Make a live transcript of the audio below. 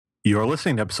You're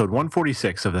listening to episode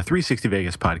 146 of the 360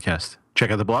 Vegas podcast.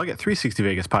 Check out the blog at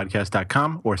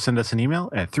 360vegaspodcast.com or send us an email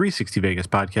at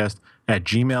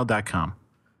 360vegaspodcast@gmail.com.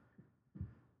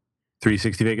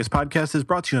 360 Vegas podcast is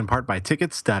brought to you in part by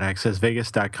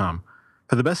tickets.accessvegas.com.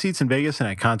 For the best seats in Vegas and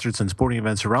at concerts and sporting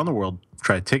events around the world,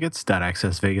 try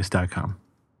tickets.accessvegas.com.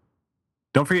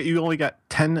 Don't forget you only got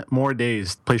 10 more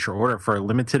days to place your order for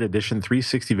limited edition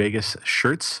 360 Vegas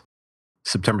shirts.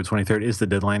 September 23rd is the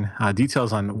deadline.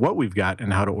 Details on what we've got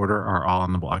and how to order are all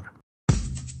on the blog.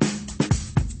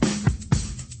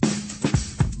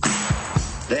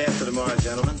 Day after tomorrow,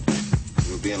 gentlemen,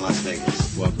 we'll be in Las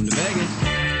Vegas. Welcome to Vegas.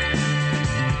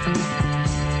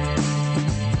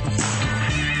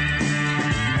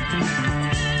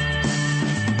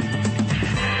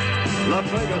 Las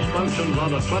Vegas functions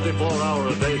on a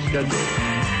 24-hour-a-day schedule.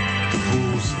 The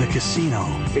pools, the casino.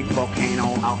 Big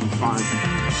volcano out in front.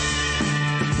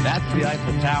 That's the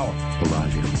Eiffel Tower.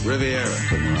 Bellagio. Riviera.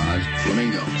 The Mirage.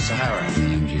 Flamingo. Sahara.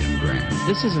 The MGM Grand.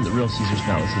 This isn't the real Caesar's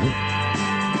Palace, is it?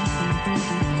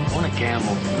 I want to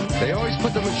gamble. They always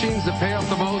put the machines that pay off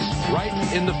the most right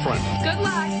in the front. Good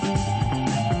luck.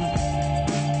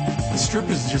 The Strip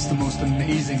is just the most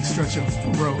amazing stretch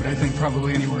of road, I think,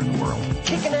 probably anywhere in the world.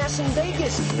 Kicking ass in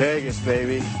Vegas. Vegas,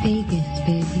 baby. Vegas,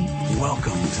 baby.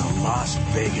 Welcome to Las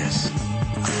Vegas.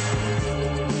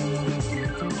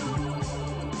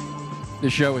 The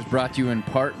show is brought to you in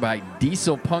part by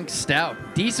Diesel Punk Stout.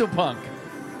 Diesel Punk,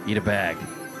 eat a bag.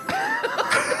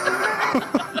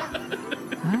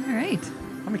 All right.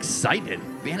 I'm excited.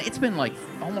 Man, it's been like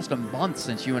almost a month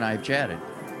since you and I have chatted.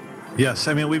 Yes,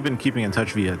 I mean, we've been keeping in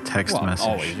touch via text message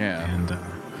always, yeah. and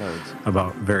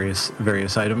about various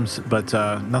items, but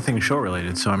nothing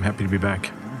show-related, so I'm happy to be back.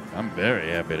 I'm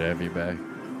very happy to have you back.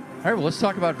 All right, well, let's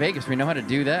talk about Vegas. We know how to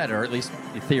do that, or at least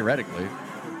theoretically.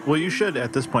 Well, you should,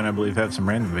 at this point, I believe, have some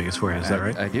random Vegas for you. Is that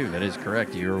right? I do. That is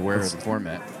correct. You're aware of the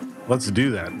format. Let's do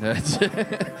that.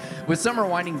 With summer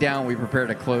winding down, we prepare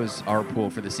to close our pool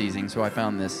for the season, so I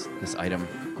found this item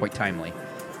quite timely.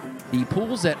 The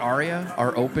pools at Aria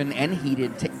are open and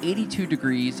heated to 82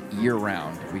 degrees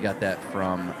year-round. We got that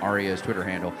from Aria's Twitter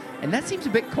handle. And that seems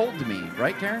a bit cold to me,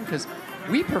 right, Karen? Because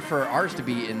we prefer ours to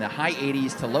be in the high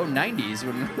 80s to low 90s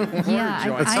when we're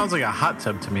enjoying. It sounds like a hot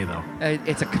tub to me, though.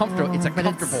 It's a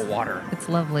comfortable water. It's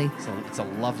lovely. It's a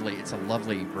lovely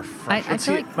refreshing. I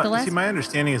feel like the last... See, my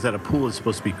understanding is that a pool is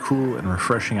supposed to be cool and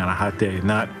refreshing on a hot day,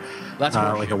 not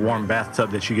like a warm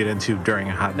bathtub that you get into during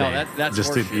a hot day. No, that's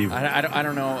just to be. I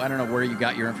don't know where you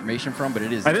got your information from, but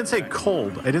it is. I didn't say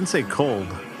cold. I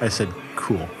said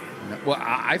cool. Well,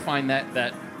 I find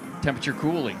that temperature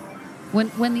cooling.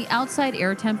 When the outside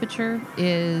air temperature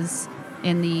is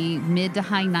in the mid to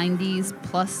high 90s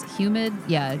plus humid,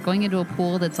 yeah, going into a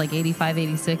pool that's like 85,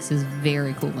 86 is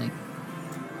very cooling.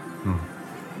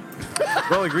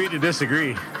 Well, agree to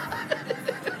disagree.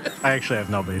 I actually have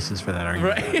no basis for that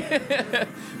argument. Right.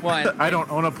 Well, I don't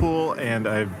own a pool, and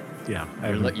I don't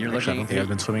think I've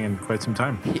been swimming in quite some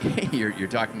time. You're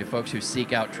talking to folks who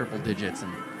seek out triple digits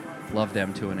and love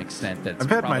them to an extent that's. I've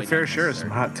had my fair share of some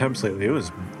hot temps lately. It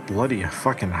was bloody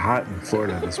fucking hot in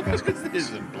Florida this past week.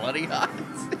 Is it bloody hot?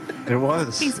 It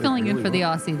was. He's filling in for the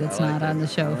Aussie that's not on the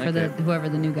show, for whoever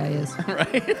the new guy is.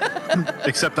 Right.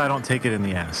 Except I don't take it in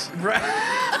the ass. Right.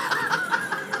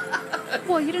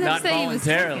 Well, you didn't have to say he was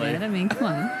taking voluntarily. it. I mean, come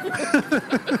on.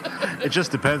 It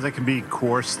just depends. I can be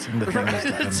coerced into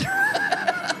things.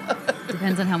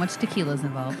 Depends on how much tequila's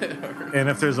involved. And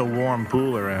if there's a warm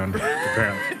pool around,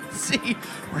 apparently. See,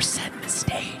 we're setting the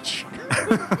stage.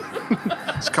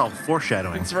 It's called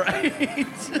foreshadowing. That's right.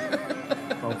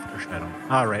 Foreshadowing.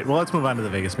 All right. Well, let's move on to the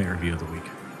Vegas Meat Review of the week.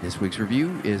 This week's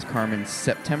review is Carmen's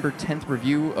September 10th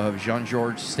review of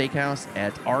Jean-Georges Steakhouse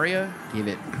at Aria. Gave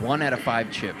it 1 out of 5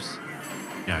 chips.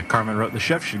 Yeah, Carmen wrote, the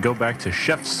chef should go back to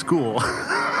chef school.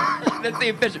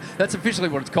 That's officially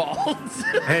what it's called.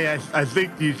 Hey, I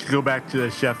think you should go back to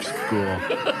the chef school.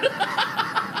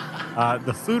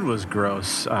 The food was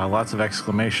gross. Lots of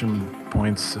exclamation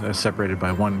points separated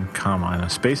by 1 comma and a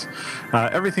space.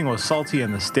 Everything was salty,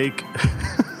 and the steak,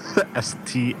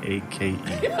 S-T-A-K-E,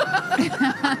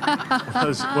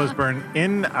 was burned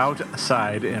in,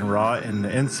 outside, and raw in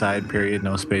the inside, period,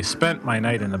 no space. Spent my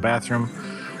night in the bathroom.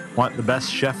 Want the best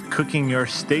chef cooking your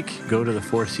steak? Go to the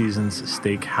Four Seasons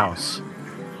Steak House.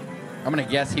 I'm gonna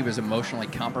guess he was emotionally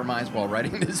compromised while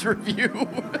writing this review.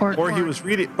 Or he was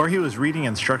reading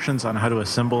instructions on how to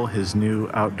assemble his new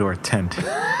outdoor tent.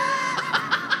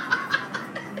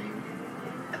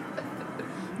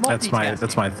 That's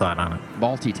my thought on it.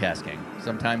 Multitasking.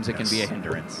 Sometimes it can be a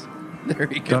hindrance. There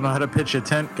you go. Don't know how to pitch a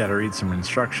tent? Got to read some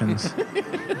instructions.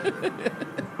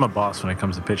 I'm a boss when it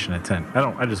comes to pitching a tent.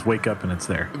 I just wake up and it's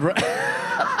there.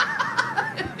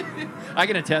 I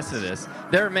can attest to this.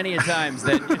 There are many times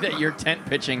that your tent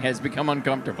pitching has become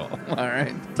uncomfortable. All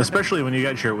right. Especially when you've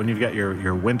got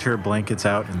your winter blankets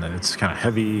out and then it's kind of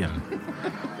heavy and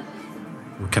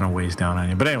it kind of weighs down on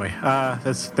you. But anyway,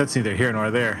 that's neither here nor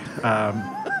there.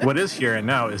 What is here and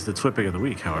now is the Twitpic of the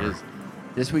week, however.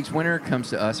 This week's winner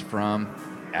comes to us from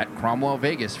at Cromwell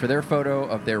Vegas for their photo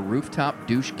of their rooftop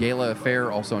douche gala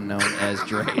affair, also known as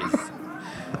Dre's.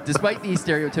 Despite the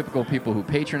stereotypical people who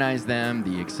patronize them,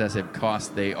 the excessive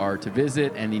cost they are to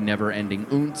visit, and the never-ending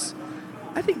oonts,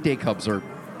 I think day clubs are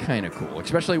kind of cool,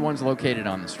 especially ones located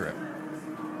on the Strip.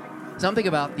 Something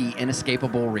about the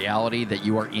inescapable reality that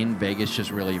you are in Vegas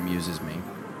just really amuses me.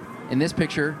 In this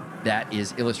picture, that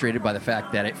is illustrated by the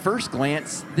fact that at first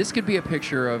glance, this could be a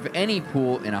picture of any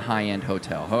pool in a high-end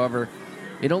hotel. However,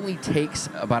 it only takes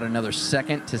about another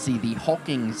second to see the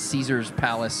hulking Caesar's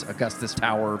Palace Augustus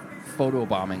Tower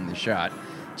photobombing the shot,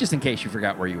 just in case you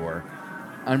forgot where you were.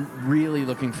 I'm really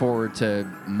looking forward to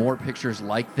more pictures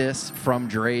like this from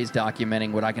Dre's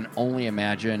documenting what I can only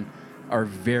imagine are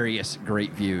various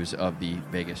great views of the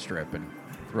Vegas Strip, and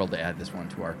thrilled to add this one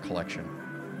to our collection.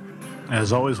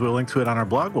 As always, we'll link to it on our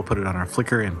blog. We'll put it on our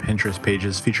Flickr and Pinterest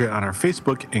pages, feature it on our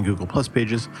Facebook and Google Plus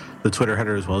pages, the Twitter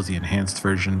header, as well as the enhanced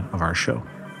version of our show.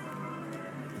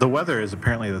 The weather is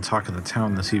apparently the talk of the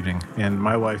town this evening, and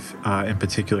my wife in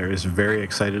particular is very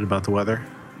excited about the weather.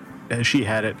 She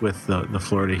had it with the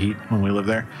Florida heat when we lived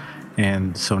there,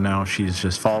 and so now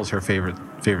fall's her favorite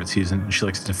season, and she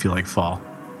likes it to feel like fall,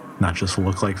 not just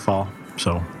look like fall.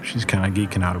 So she's kind of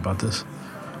geeking out about this.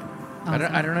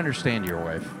 Awesome. I don't understand your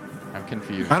wife. I'm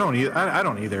confused. I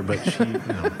don't either, but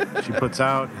she puts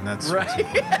out, and that's right.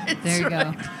 There you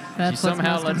go. That's She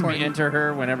somehow what's most lets important. me enter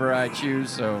her whenever I choose,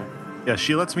 so... Yeah,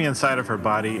 she lets me inside of her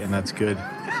body, and that's good.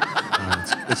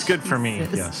 It's good for me,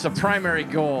 Jesus. yes. It's a primary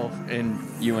goal in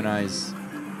you and I's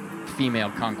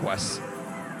female conquests.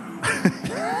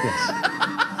 Yes.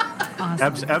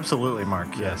 Awesome. Absolutely,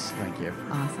 Mark, yes. Thank you.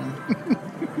 Awesome.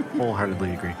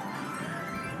 Wholeheartedly agree.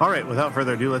 All right, without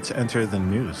further ado, let's enter the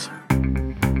news.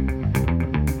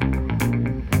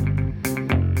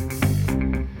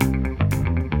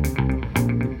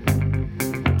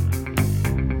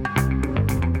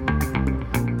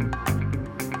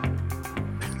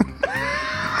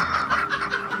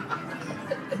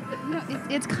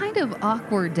 It's kind of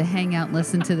awkward to hang out and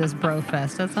listen to this bro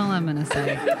fest. That's all I'm going to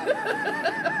say.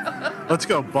 Let's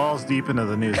go balls deep into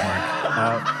the news,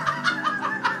 Mark.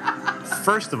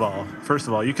 First of all,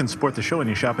 you can support the show when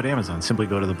you shop at Amazon. Simply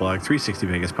go to the blog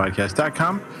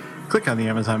 360vegaspodcast.com, click on the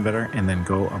Amazon banner, and then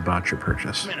go about your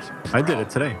purchase. I did it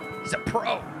today. He's a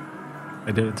pro.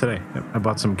 I did it today. I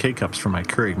bought some K-cups for my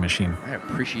Keurig machine. I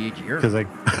appreciate your... Because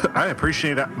I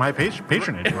appreciate my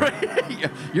patronage. Mark.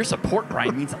 Your support,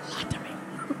 Bryan, means a lot to me.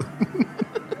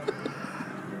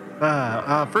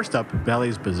 First up,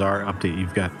 Bally's Bazaar update.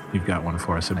 You've got one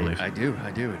for us, I believe. I do.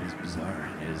 It is bizarre.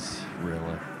 It is real.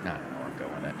 No, I'll go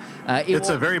on that. It's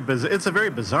a very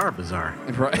bizarre bazaar.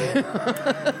 Right.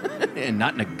 And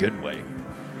not in a good way.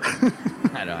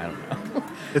 I don't know.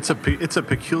 It's a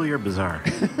peculiar bazaar.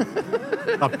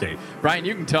 Update. Bryan,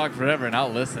 you can talk forever and I'll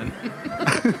listen.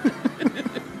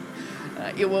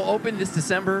 It will open this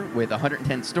December with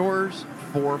 110 stores,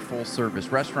 4 full-service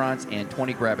restaurants, and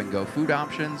 20 grab-and-go food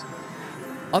options.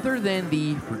 Other than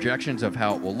the projections of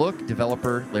how it will look,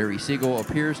 developer Larry Siegel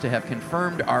appears to have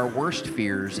confirmed our worst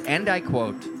fears, and I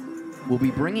quote, "We'll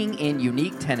be bringing in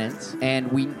unique tenants, and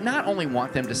we not only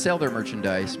want them to sell their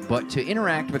merchandise, but to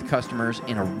interact with customers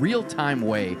in a real-time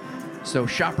way, so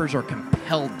shoppers are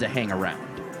compelled to hang around."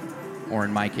 Or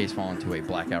in my case, fall into a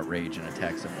blackout rage and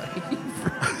attack somebody.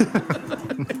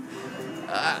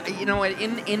 You know what?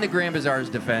 In the Grand Bazaar's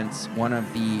defense, one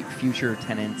of the future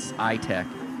tenants, iTech,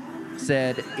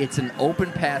 said it's an open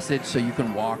passage so you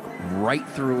can walk right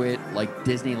through it like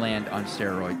Disneyland on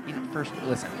steroids. You know, first,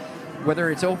 listen, whether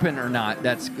it's open or not,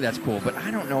 that's cool, but I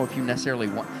don't know if you necessarily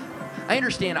want... I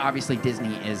understand, obviously,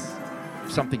 Disney is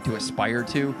something to aspire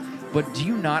to, but do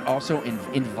you not also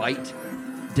invite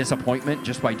disappointment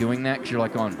just by doing that? Because you're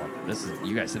like, well,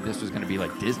 you guys said this was going to be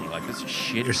like Disney. Like, this is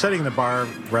shit. You're setting the bar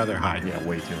rather high. Yeah,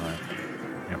 way too high.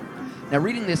 Yep. Now,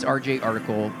 reading this RJ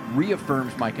article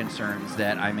reaffirms my concerns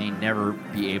that I may never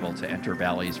be able to enter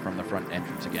Bally's from the front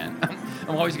entrance again.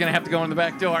 I'm always going to have to go in the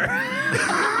back door.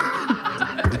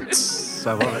 I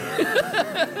love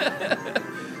it.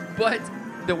 But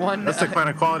the one... That's the kind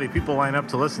of quality people line up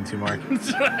to listen to, Mark.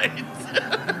 That's right.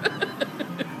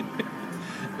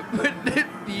 But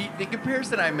the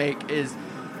comparison I make is,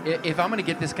 if I'm going to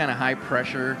get this kind of high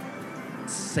pressure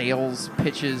sales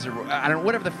pitches or I don't know,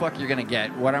 whatever the fuck you're going to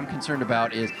get. What I'm concerned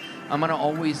about is I'm going to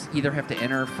always either have to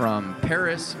enter from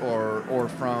Paris or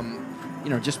from,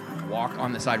 just walk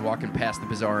on the sidewalk and pass the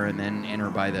Bazaar and then enter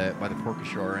by the Port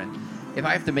Ashore. And if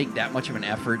I have to make that much of an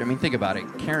effort, I mean, think about it.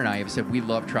 Karen and I have said we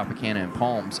love Tropicana and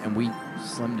Palms, and we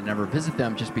slim to never visit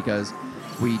them just because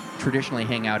we traditionally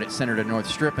hang out at Center to North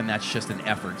Strip, and that's just an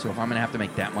effort. So if I'm going to have to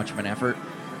make that much of an effort,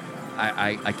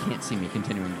 I can't see me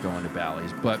continuing to go into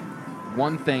Bally's. But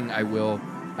one thing I will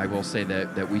say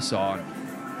that we saw,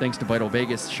 thanks to Vital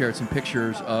Vegas, shared some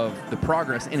pictures of the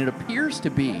progress, and it appears to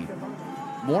be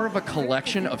more of a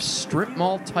collection of strip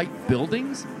mall type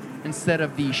buildings instead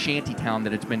of the shanty town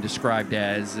that it's been described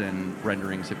as, and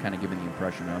renderings have kind of given the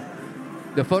impression of.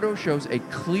 The photo shows a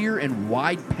clear and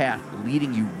wide path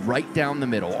leading you right down the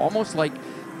middle, almost like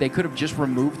they could have just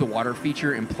removed the water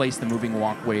feature and placed the moving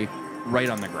walkway right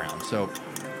on the ground. So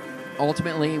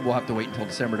ultimately, we'll have to wait until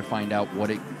December to find out what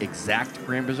exact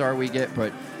Grand Bazaar we get,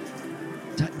 but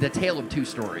the tale of two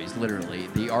stories, literally.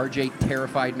 The RJ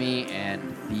terrified me, and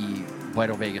the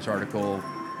Vital Vegas article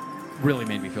really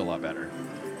made me feel a lot better.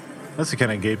 That's the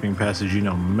kind of gaping passage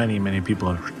many, many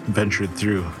people have ventured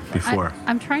through before.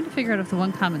 I'm trying to figure out if the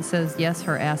one comment says, yes,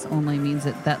 her ass only means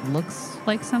that looks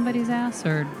like somebody's ass,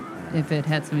 or if it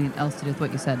had something else to do with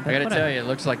what you said. But I got to tell you, it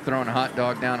looks like throwing a hot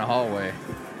dog down a hallway.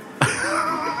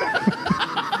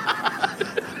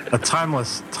 A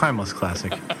timeless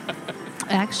classic.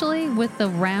 Actually, with the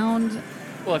round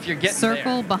if you're getting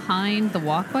circle there, behind the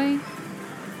walkway,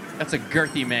 that's a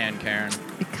girthy man, Karen.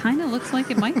 it kind of looks like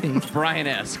it might be.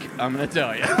 Bryan-esque, I'm going to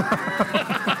tell you.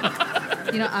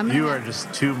 You are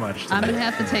just too much today. I'm going to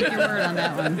have to take your word on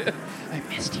that one. I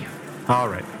missed you. All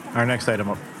right. Our next item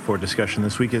up for discussion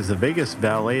this week is the Vegas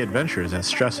Valet Adventures at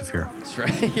Stressaffair. That's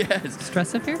right, yes.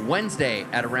 Stressaffair? Wednesday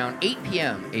at around 8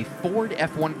 p.m., a Ford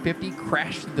F-150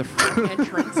 crashed through the front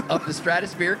entrance of the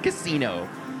Stratosphere Casino.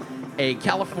 A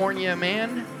California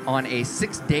man on a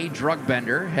 6-day drug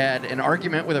bender had an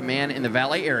argument with a man in the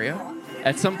Valet area.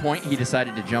 At some point, he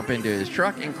decided to jump into his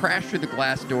truck and crash through the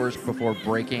glass doors before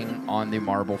breaking on the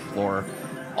marble floor,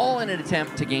 all in an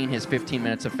attempt to gain his 15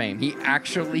 minutes of fame. He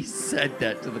actually said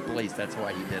that to the police. That's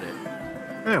why he did it.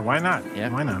 Yeah, why not? Yeah.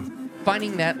 Why not?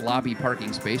 Finding that lobby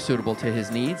parking space suitable to his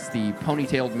needs, the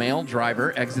ponytailed male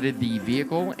driver exited the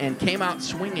vehicle and came out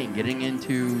swinging, getting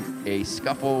into a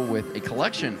scuffle with a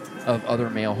collection of other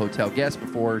male hotel guests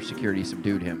before security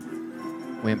subdued him.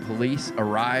 When police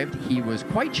arrived, he was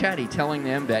quite chatty, telling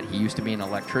them that he used to be an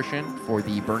electrician for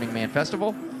the Burning Man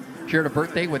Festival, shared a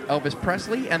birthday with Elvis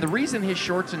Presley, and the reason his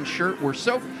shorts and shirt were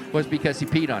soaked was because he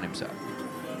peed on himself.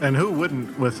 And who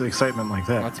wouldn't with excitement like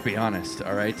that? Let's be honest,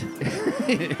 all right?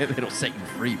 It'll set you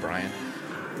free, Brian.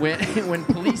 When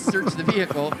police searched the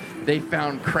vehicle, they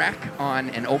found crack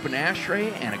on an open ashtray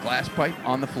and a glass pipe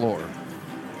on the floor.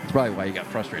 That's probably why he got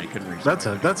frustrated, couldn't reach. That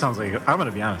sounds like, I'm going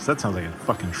to be honest, that sounds like a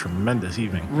fucking tremendous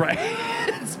evening. Right.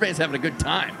 This man's having a good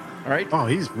time, all right? Oh,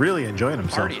 he's really enjoying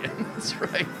himself. Partying. That's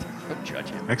right. Don't judge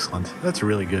him. Excellent. That's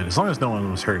really good. As long as no one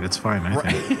was hurt, it's fine,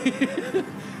 I think.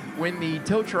 When the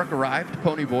tow truck arrived,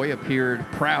 Ponyboy appeared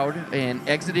proud and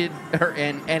excited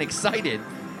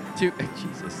to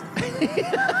Jesus.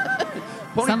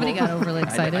 Somebody got overly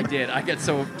excited. I did. I get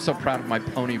so proud of my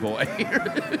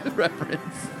Ponyboy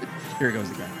reference. Here it goes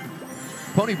again.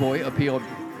 Ponyboy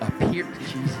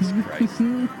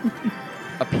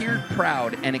appeared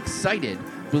proud and excited,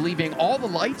 believing all the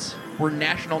lights were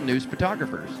national news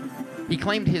photographers. He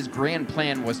claimed his grand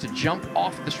plan was to jump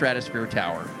off the Stratosphere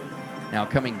Tower. Now,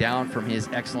 coming down from his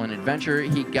excellent adventure,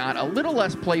 he got a little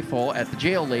less playful at the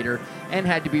jail later and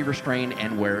had to be restrained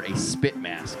and wear a spit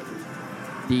mask.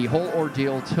 The whole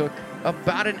ordeal took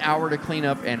about an hour to clean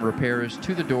up, and repairs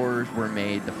to the doors were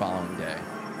made the following day.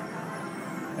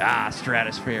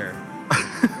 Stratosphere.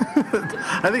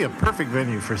 I think a perfect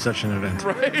venue for such an event.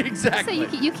 Right, exactly.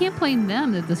 So you can't blame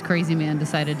them that this crazy man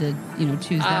decided to,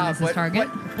 choose them as his target.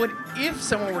 But if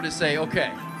someone were to say,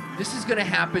 okay, this is going to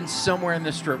happen somewhere in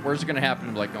the Strip, where's it going to happen?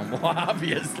 I'm like, well,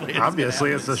 obviously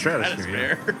it's the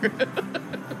Stratosphere.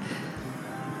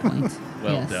 Point.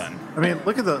 Well done. I mean,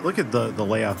 look at the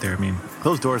layout there. I mean,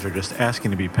 those doors are just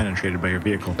asking to be penetrated by your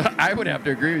vehicle. I would have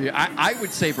to agree with you. I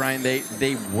would say, Brian,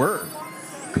 they were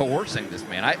coercing this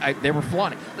man. They were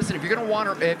flaunting. Listen, if you're gonna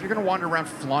wander around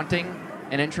flaunting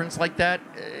an entrance like that,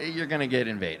 you're gonna get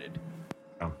invaded.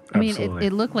 Oh, I mean,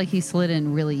 it looked like he slid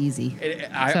in really easy.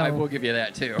 I will give you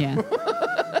that too. Yeah.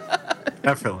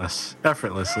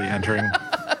 Effortlessly entering.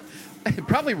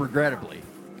 Probably regrettably.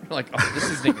 Like, oh, this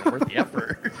isn't even worth the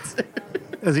effort.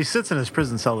 As he sits in his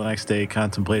prison cell the next day,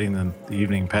 contemplating the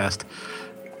evening past,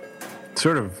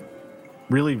 sort of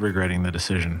really regretting the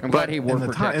decision. I'm glad he wore in the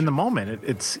protection. in the moment,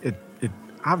 it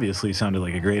obviously sounded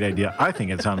like a great idea. I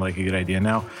think it sounded like a good idea.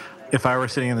 Now, if I were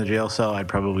sitting in the jail cell, I'd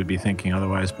probably be thinking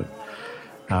otherwise. But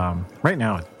right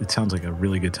now, it sounds like a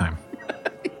really good time.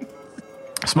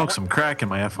 Smoke some crack in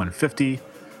my F-150.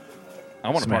 I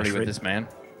want to Smash party with right- this man.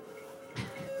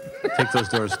 Take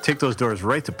those doors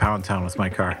right to Pound Town with my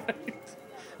car.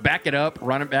 Back it up,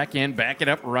 run it back in, back it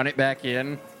up, run it back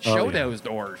in. Show yeah. those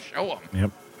doors. Show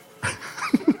them.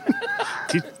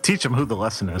 Yep. Teach them who the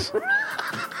lesson is. All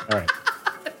right.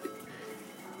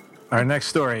 Our next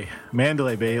story,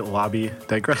 Mandalay Bay lobby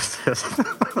digresses.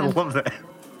 I love that.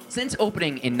 Since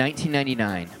opening in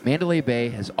 1999, Mandalay Bay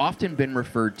has often been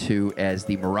referred to as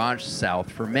the Mirage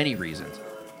South for many reasons.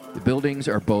 The buildings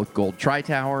are both gold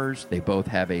tri-towers. They both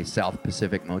have a South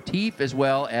Pacific motif, as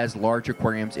well as large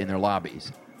aquariums in their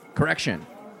lobbies. Correction,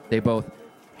 they both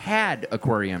had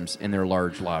aquariums in their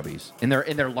large lobbies. In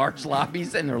their large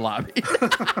lobbies and their lobbies.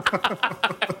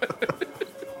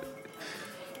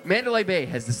 Mandalay Bay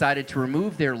has decided to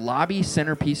remove their lobby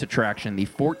centerpiece attraction, the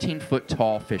 14-foot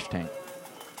tall fish tank.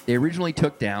 They originally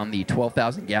took down the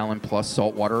 12,000-gallon plus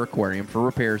saltwater aquarium for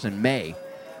repairs in May.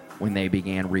 When they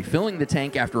began refilling the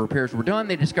tank after repairs were done,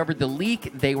 they discovered the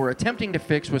leak they were attempting to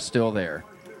fix was still there.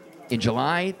 In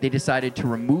July, they decided to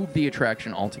remove the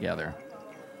attraction altogether.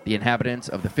 The inhabitants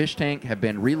of the fish tank have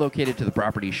been relocated to the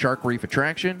property's Shark Reef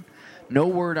attraction. No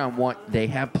word on what they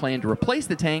have planned to replace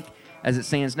the tank. As it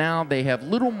stands now, they have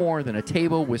little more than a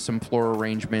table with some floor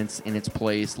arrangements in its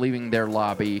place, leaving their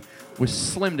lobby with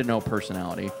slim to no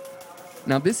personality.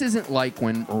 Now, this isn't like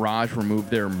when Mirage removed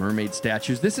their mermaid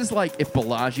statues. This is like if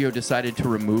Bellagio decided to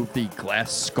remove the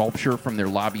glass sculpture from their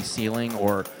lobby ceiling,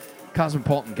 or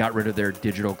Cosmopolitan got rid of their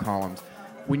digital columns.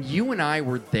 When you and I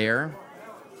were there,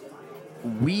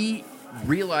 we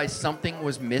realized something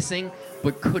was missing,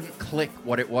 but couldn't click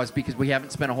what it was because we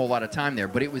haven't spent a whole lot of time there.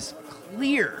 But it was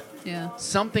clear. Yeah.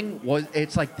 Something was,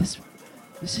 it's like this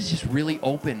is just really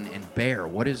open and bare.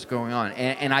 What is going on?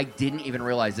 And I didn't even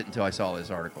realize it until I saw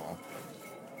this article.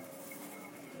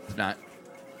 It's not.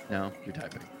 No, you're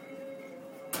typing.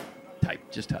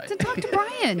 Just type. To talk to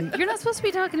Bryan. You're not supposed to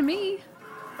be talking to me.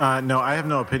 No, I have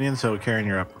no opinion, so Karen,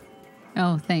 you're up.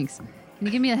 Oh, thanks. Can you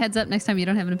give me a heads up next time you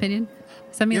don't have an opinion?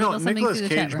 Send me a little something Nicolas through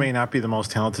the chat Cage room. may not be the most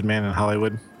talented man in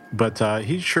Hollywood, but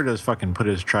he sure does fucking put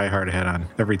his try hard head on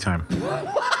every time.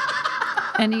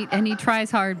 And he tries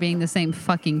hard being the same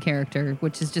fucking character,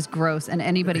 which is just gross. And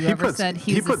anybody who ever said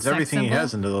he he's puts a sex everything symbol, he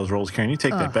has into those roles, Karen. You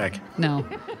take that back. No.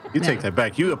 You take that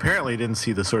back. You apparently didn't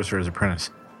see The Sorcerer's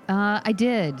Apprentice. I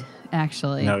did,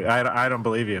 actually. No, I don't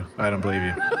believe you. I don't believe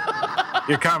you.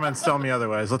 Your comments tell me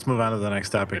otherwise. Let's move on to the next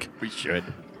topic. We should.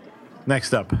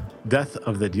 Next up, death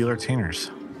of the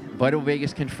Dealertainers. Vital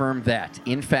Vegas confirmed that,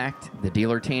 in fact, the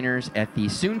Dealertainers at the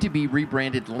soon-to-be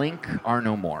rebranded Link are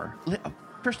no more.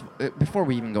 First, before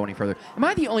we even go any further, am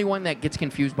I the only one that gets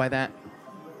confused by that?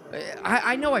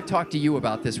 I know I've talked to you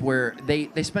about this, where they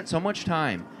spent so much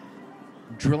time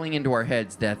drilling into our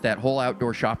heads that whole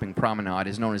outdoor shopping promenade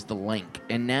is known as the Link,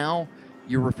 and now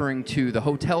you're referring to the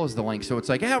hotel as the Link. So it's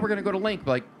like, yeah, we're gonna go to Link.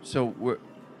 Like, so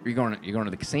are you going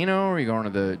to the casino, or are you going to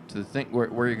the thing? Where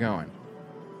are you going?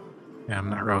 Yeah,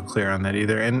 I'm not real clear on that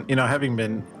either. And having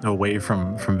been away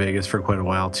from Vegas for quite a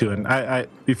while too, and I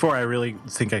before I really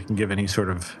think I can give any sort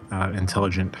of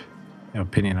intelligent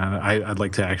opinion on it, I'd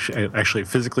like to actually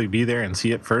physically be there and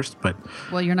see it first. But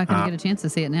Well, you're not going to get a chance to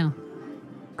see it now.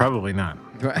 Probably not.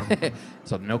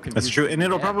 So no confusion. That's true, and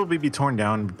it'll probably be torn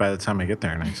down by the time I get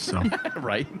there next. So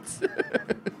right.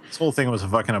 This whole thing was a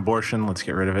fucking abortion. Let's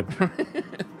get rid of it.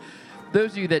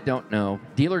 Those of you that don't know,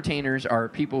 dealertainers are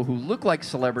people who look like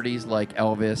celebrities like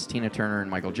Elvis, Tina Turner,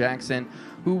 and Michael Jackson,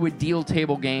 who would deal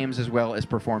table games as well as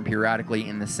perform periodically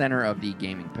in the center of the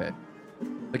gaming pit.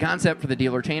 The concept for the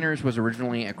Dealertainers was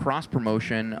originally a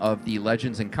cross-promotion of the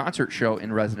Legends and Concert show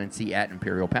in residency at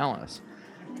Imperial Palace.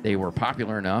 They were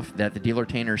popular enough that the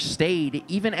Dealertainers stayed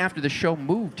even after the show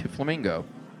moved to Flamingo.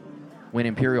 When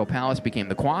Imperial Palace became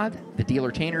the Quad, the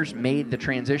Dealertainers made the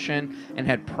transition and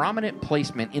had prominent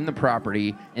placement in the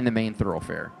property in the main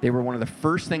thoroughfare. They were one of the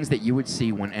first things that you would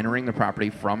see when entering the property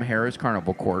from Harrah's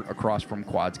Carnival Court across from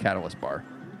Quad's Catalyst Bar.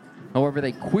 However,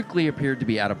 they quickly appeared to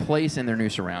be out of place in their new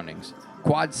surroundings.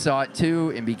 Quad saw it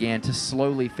too and began to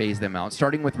slowly phase them out,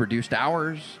 starting with reduced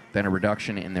hours, then a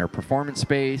reduction in their performance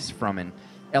space from an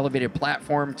elevated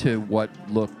platform to what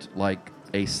looked like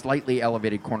a slightly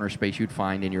elevated corner space you'd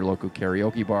find in your local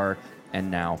karaoke bar,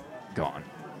 and now gone.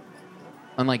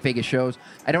 Unlike Vegas shows,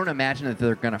 I don't imagine that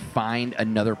they're going to find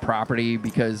another property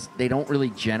because they don't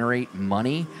really generate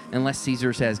money unless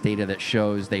Caesars has data that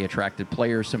shows they attracted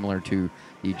players similar to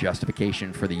the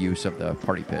justification for the use of the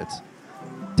party pits.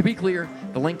 To be clear,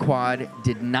 the Link Quad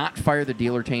did not fire the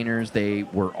Dealertainers. They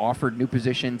were offered new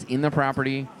positions in the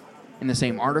property. In the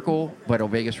same article, Vital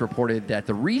Vegas reported that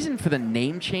the reason for the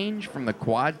name change from the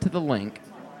Quad to the Link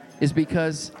is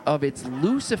because of its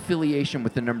loose affiliation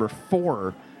with the number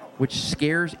 4, which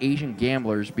scares Asian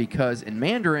gamblers because in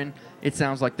Mandarin, it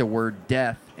sounds like the word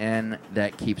death, and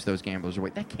that keeps those gamblers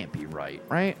away. That can't be right,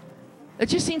 right? It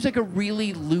just seems like a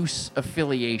really loose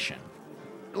affiliation.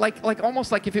 Like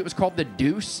almost like if it was called the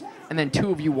Deuce, and then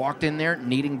 2 of you walked in there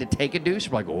needing to take a deuce,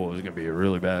 you're like, oh, this is going to be a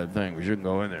really bad thing. We shouldn't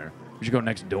go in there. We should go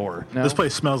next door. No? This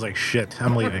place smells like shit.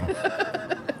 I'm leaving.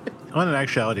 Well, in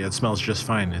actuality, it smells just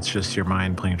fine. It's just your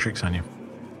mind playing tricks on you.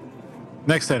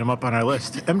 Next item up on our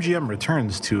list, MGM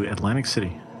returns to Atlantic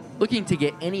City. Looking to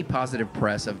get any positive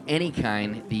press of any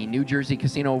kind, the New Jersey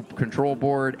Casino Control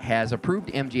Board has approved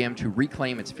MGM to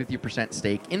reclaim its 50%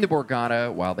 stake in the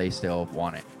Borgata while they still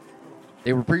want it.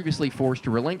 They were previously forced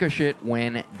to relinquish it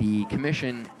when the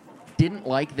commission didn't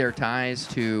like their ties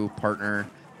to partner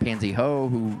Pansy Ho,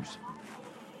 who's...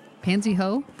 Pansy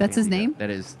Ho? That's his name? That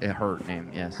is her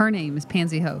name, yes. Her name is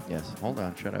Pansy Ho. Yes. Hold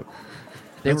on, shut up.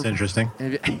 That's interesting.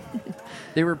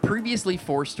 They were previously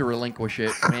forced to relinquish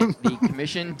it when the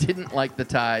commission didn't like the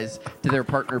ties to their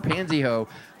partner Pansy Ho,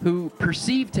 who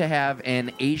perceived to have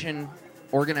an Asian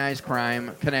organized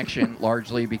crime connection,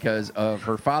 largely because of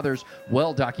her father's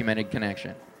well-documented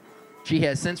connection. She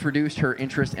has since reduced her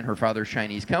interest in her father's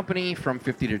Chinese company from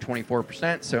 50 to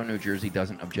 24%, so New Jersey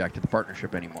doesn't object to the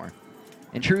partnership anymore.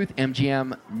 In truth,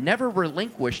 MGM never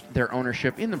relinquished their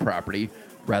ownership in the property.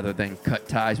 Rather than cut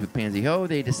ties with Pansy Ho,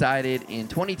 they decided in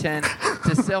 2010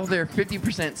 to sell their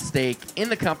 50% stake in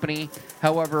the company,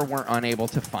 however, were unable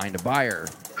to find a buyer.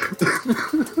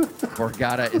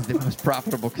 Borgata is the most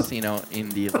profitable casino in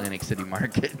the Atlantic City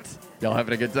market. Y'all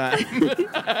having a good time?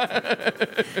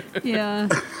 Yeah.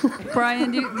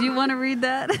 Brian, do you want to read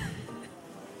that?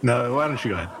 No, why don't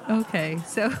you go ahead? Okay.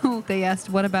 So they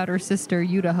asked, what about her sister,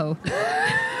 Yudaho?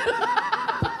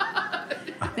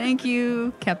 Thank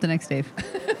you, Captain X Dave.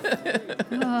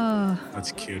 Oh.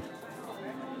 That's cute.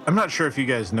 I'm not sure if you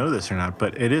guys know this or not,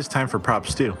 but it is time for Prop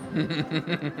Stew.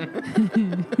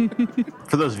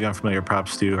 For those of you unfamiliar, Prop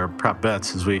Stew, or Prop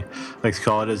Bets, as we like to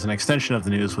call it, is an extension of the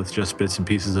news with just bits and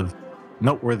pieces of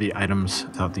noteworthy items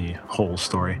without the whole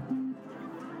story.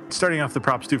 Starting off the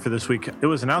Prop Stew for this week, it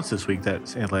was announced this week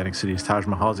that Atlantic City's Taj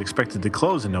Mahal is expected to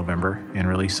close in November and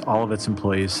release all of its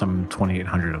employees, some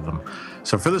 2,800 of them.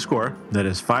 So for the score, that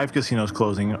is 5 casinos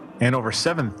closing and over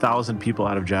 7,000 people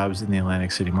out of jobs in the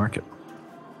Atlantic City market.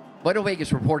 Vital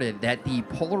Vegas reported that the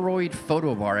Polaroid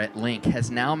photo bar at Link has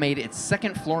now made its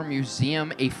second-floor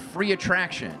museum a free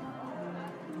attraction.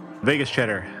 Vegas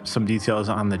Chatter, some details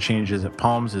on the changes at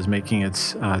Palms is making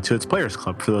its to its Players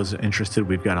Club. For those interested,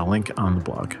 we've got a link on the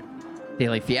blog.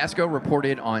 Daily Fiasco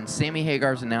reported on Sammy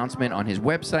Hagar's announcement on his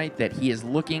website that he is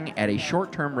looking at a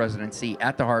short-term residency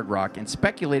at the Hard Rock and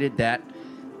speculated that,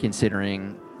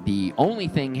 considering the only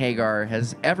thing Hagar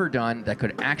has ever done that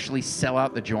could actually sell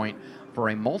out the joint for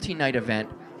a multi-night event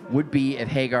would be if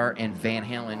Hagar and Van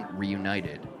Halen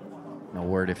reunited. No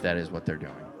word if that is what they're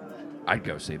doing. I'd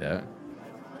go see that.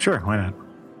 Sure, why not?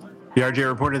 The RJ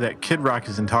reported that Kid Rock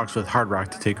is in talks with Hard Rock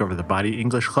to take over the Body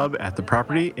English Club at the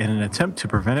property in an attempt to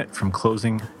prevent it from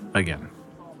closing again.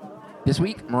 This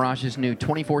week, Mirage's new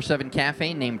 24/7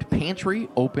 cafe named Pantry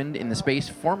opened in the space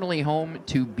formerly home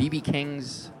to BB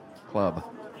King's Club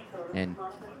and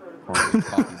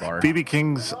coffee bar. BB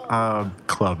King's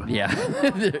Club. Yeah,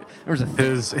 there was a thing.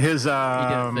 His he did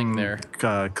a thing there.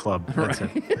 Club. That's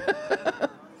Right. it.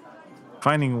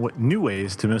 Finding new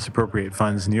ways to misappropriate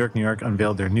funds, New York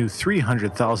unveiled their new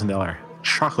 $300,000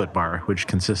 chocolate bar, which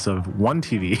consists of one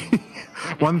TV,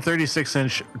 one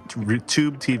 36-inch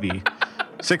tube TV,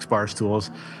 6 bar stools,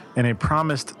 and a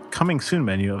promised coming soon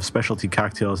menu of specialty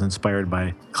cocktails inspired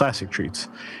by classic treats.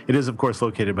 It is, of course,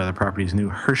 located by the property's new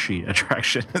Hershey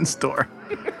attraction and store.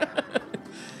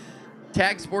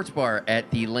 Tag Sports Bar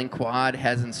at the Link Quad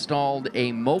has installed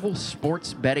a mobile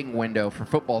sports betting window for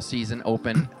football season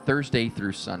open Thursday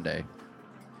through Sunday.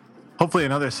 Hopefully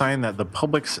another sign that the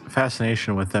public's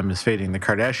fascination with them is fading. The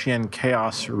Kardashian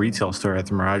Chaos retail store at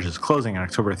the Mirage is closing on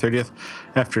October 30th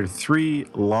after 3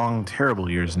 long, terrible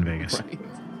years in Vegas. Right.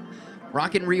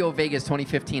 Rock in Rio Vegas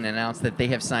 2015 announced that they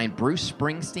have signed Bruce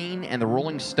Springsteen and the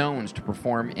Rolling Stones to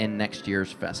perform in next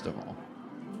year's festival.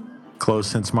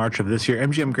 Closed since March of this year,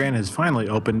 MGM Grand has finally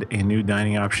opened a new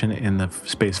dining option in the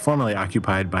space formerly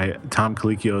occupied by Tom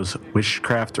Colicchio's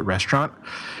Wishcraft restaurant.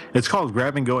 It's called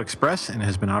Grab and Go Express and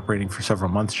has been operating for several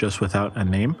months just without a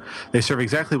name. They serve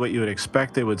exactly what you would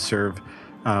expect they would serve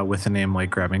with a name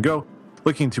like Grab and Go.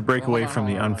 Looking to break away from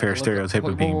the unfair stereotype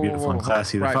of being beautiful and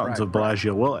classy, the fountains of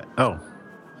Bellagio will.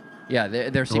 Yeah,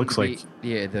 there seemed looks to be. like-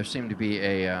 Yeah, there seemed to be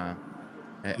a.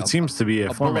 It seems to be a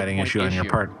bullet formatting point issue on your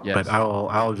part, Yes. but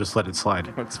I'll just let it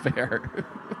slide. That's fair.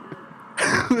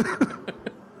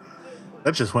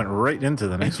 That just went right into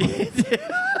the next one.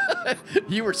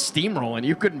 You were steamrolling.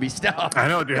 You couldn't be stopped. I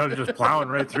know, dude. I was just plowing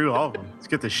right through all of them. Let's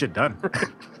get this shit done.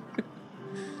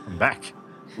 I'm back.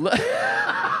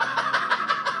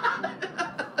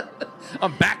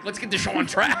 I'm back. Let's get the show on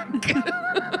track.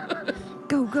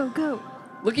 Go, go, go.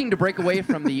 Looking to break away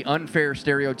from the unfair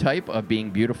stereotype of being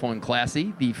beautiful and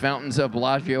classy, the Fountains of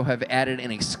Bellagio have added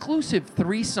an exclusive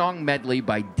 3-song medley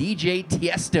by DJ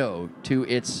Tiesto to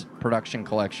its production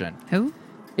collection. Who?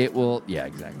 It will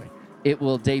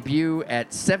debut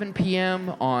at 7 p.m.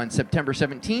 on September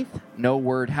 17th. No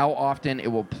word how often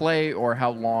it will play or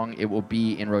how long it will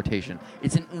be in rotation.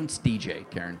 It's an Unz DJ,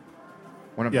 Karen.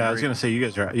 I was gonna say you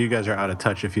guys are out of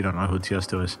touch if you don't know who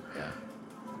Tiesto is. Yeah.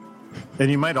 And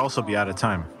you might also be out of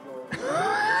time.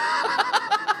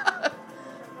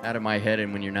 Out of my head,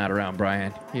 and when you're not around,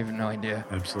 Brian, you have no idea.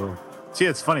 Absolutely. See,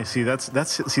 it's funny.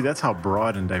 That's how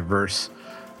broad and diverse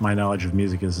my knowledge of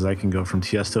music is. I can go from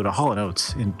Tiesto to Hall &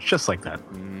 Oates, and just like that.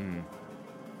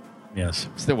 Yes.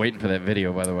 Still waiting for that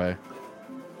video, by the way.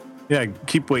 Yeah,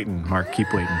 keep waiting, Mark.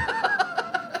 Keep waiting.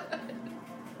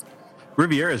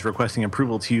 Riviera is requesting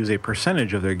approval to use a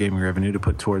percentage of their gaming revenue to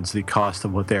put towards the cost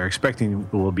of what they are expecting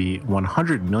will be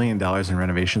 $100 million in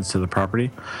renovations to the property.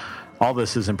 All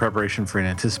this is in preparation for an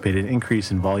anticipated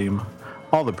increase in volume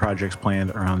all the projects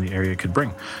planned around the area could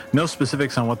bring. No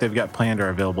specifics on what they've got planned are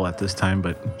available at this time,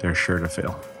 but they're sure to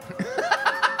fail.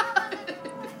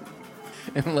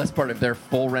 Unless part of their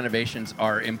full renovations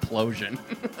are implosion.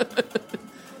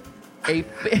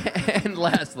 And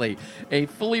lastly, a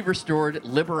fully restored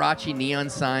Liberace neon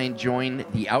sign joined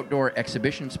the outdoor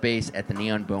exhibition space at the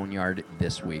Neon Boneyard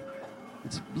this week.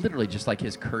 It's literally just like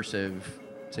his cursive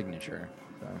signature.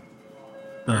 So.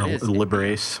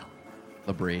 Liberace.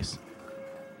 Liberace.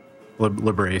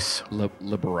 Liberace.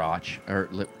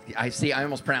 Liberace. I see, I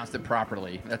almost pronounced it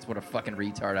properly. That's what a fucking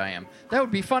retard I am. That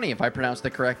would be funny if I pronounced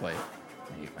it correctly.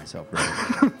 I hate myself.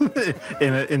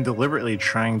 in deliberately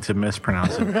trying to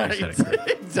mispronounce it. Right.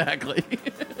 Exactly.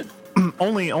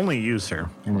 only you, sir.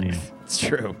 Only you. It's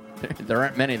true. There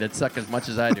aren't many that suck as much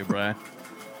as I do, Brian.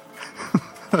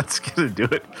 That's going to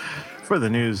do it for the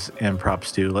news and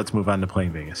props, too. Let's move on to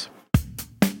Playing Vegas.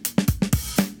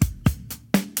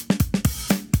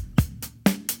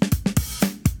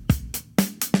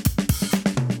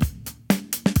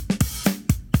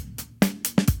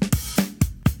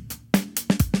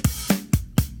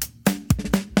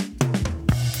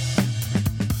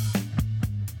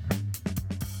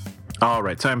 All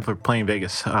right, time for Playing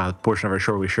Vegas, portion of our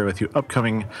show where we share with you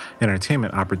upcoming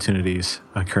entertainment opportunities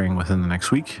occurring within the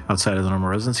next week outside of the normal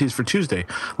residencies. For Tuesday,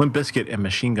 Limp Bizkit and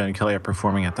Machine Gun Kelly are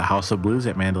performing at the House of Blues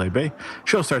at Mandalay Bay.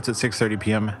 Show starts at 6:30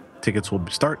 p.m. Tickets will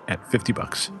start at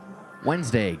 $50.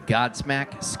 Wednesday,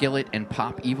 Godsmack, Skillet, and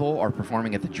Pop Evil are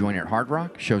performing at the Joint at Hard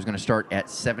Rock. Show's going to start at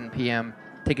 7 p.m.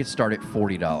 Tickets start at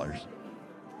 $40.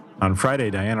 On Friday,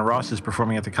 Diana Ross is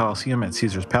performing at the Coliseum at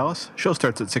Caesar's Palace. Show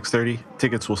starts at 6:30.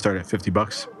 Tickets will start at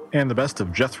 $50. And the Best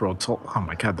of Jethro Tull. Oh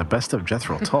my God, the Best of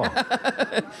Jethro Tull.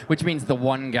 Which means the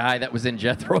one guy that was in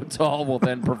Jethro Tull will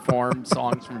then perform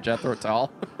songs from Jethro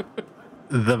Tull.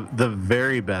 The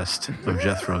very best of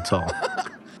Jethro Tull.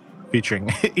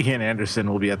 Featuring Ian Anderson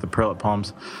will be at the Pearl at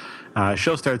Palms.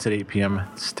 Show starts at 8 p.m.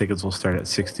 Tickets will start at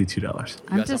 $62.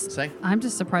 I'm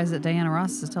just surprised that Diana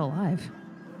Ross is still alive.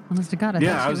 Honest to God, I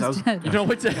thought she was dead. You know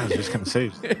what's I was just gonna say.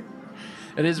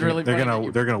 It is really they're funny.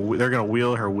 they're gonna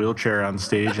wheel her wheelchair on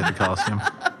stage at the Coliseum.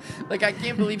 Like, I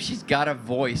can't believe she's got a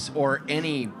voice or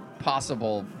any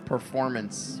possible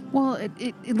performance. Well,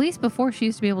 at least before she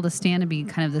used to be able to stand and be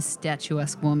kind of the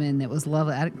statuesque woman that was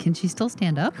lovely. Can she still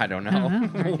stand up? I don't know.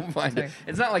 We'll find it.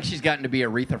 It's not like she's gotten to be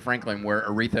Aretha Franklin, where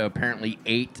Aretha apparently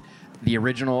ate the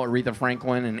original Aretha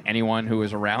Franklin and anyone who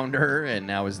was around her, and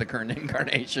now is the current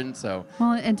incarnation. So,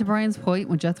 well, and to Brian's point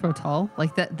with Jethro Tull,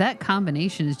 like that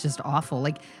combination is just awful.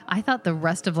 Like, I thought the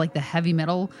rest of like the heavy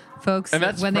metal folks, and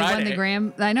that's when Friday. they won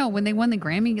the Grammy, I know when they won the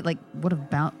Grammy, like would have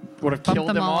killed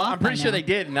them all. off I'm pretty by sure now. they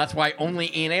did, and that's why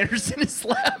only Ian Anderson is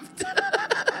left.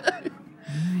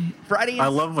 Friday. I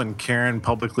love when Karen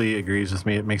publicly agrees with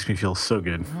me. It makes me feel so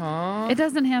good. It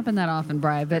doesn't happen that often,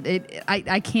 Brian, but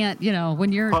I can't,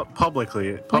 when you're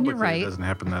publicly right. It doesn't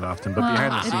happen that often, but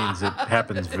behind the scenes it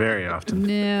happens very often.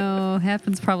 No,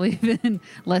 happens probably even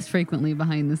less frequently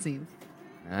behind the scenes.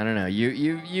 I don't know.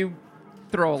 You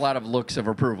throw a lot of looks of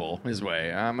approval his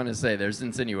way. I'm gonna say there's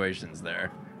insinuations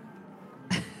there.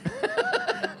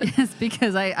 Yes,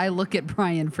 because I look at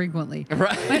Bryan frequently.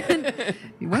 Right.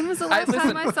 When was the last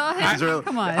time I saw him?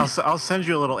 Come on. I'll send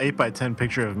you a little 8x10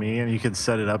 picture of me, and you can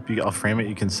set it up. I'll frame it.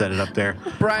 You can set it up there,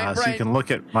 Brian, so you can look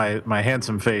at my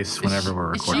handsome face whenever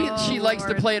we're recording. She likes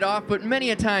to play it off, but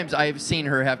many a times I've seen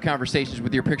her have conversations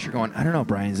with your picture going, I don't know,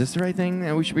 Brian, is this the right thing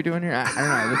that we should be doing here? I don't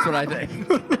know. That's what I think.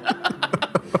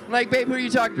 Like, babe, who are you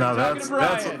talking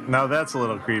to? Now that's a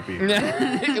little creepy.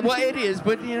 Well, it is,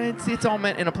 but it's all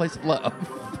meant in a place of love.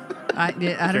 I don't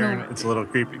Karen, know. it's a little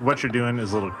creepy. What you're doing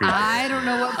is a little creepy. I don't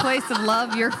know what place of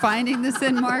love you're finding this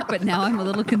in, Mark, but now I'm a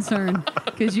little concerned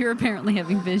because you're apparently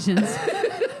having visions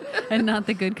and not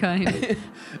the good kind.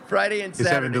 Friday and He's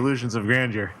Saturday. having delusions of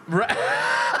grandeur.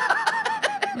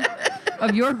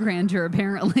 Of your grandeur,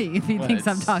 apparently, if he thinks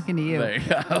I'm talking to you. There you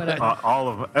go. All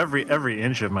of every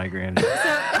inch of my grandeur.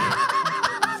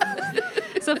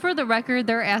 So for the record,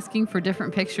 they're asking for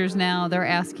different pictures now. They're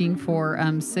asking for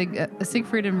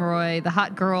Siegfried and Roy, the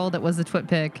hot girl that was the twit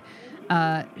pic.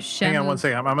 Hang on one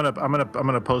second. I'm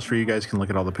gonna post for you guys. Can look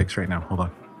at all the pics right now. Hold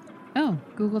on. Oh,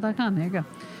 Google.com. There you go.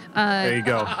 There you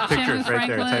go. Pictures right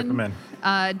there. Type them in.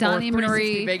 Donnie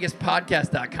Marie.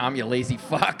 360vegaspodcast.com, you lazy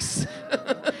fucks.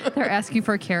 They're asking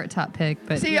for a Carrot Top pic,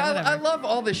 but See, yeah, I love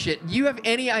all this shit. You have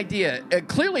any idea?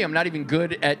 Clearly, I'm not even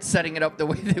good at setting it up the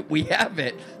way that we have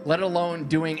it, let alone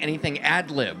doing anything ad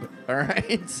lib. All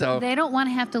right, so they don't want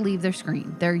to have to leave their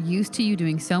screen. They're used to you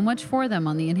doing so much for them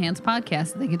on the enhanced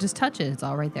podcast that they can just touch it. It's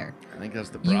all right there. I think that's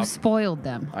the problem. You spoiled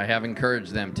them. I have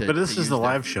encouraged them to. But this is the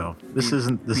live show. This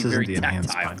isn't the very enhanced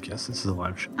tactile. podcast. This is the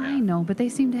live show. I know, but they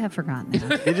seem to have forgotten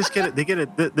that. They just get it. They get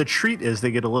it. The treat is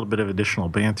they get a little bit of additional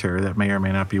banter that may or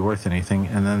may not be worth anything,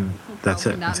 and then that's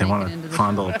it. Probably not If they make want it to into the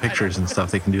fondle pictures and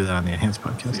stuff, they can do that on the enhanced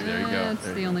podcast. There you go. That's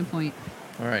There the you only point.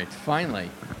 All right,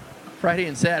 finally, Friday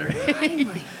and Saturday.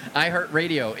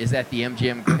 iHeartRadio is at the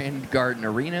MGM Grand Garden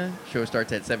Arena. Show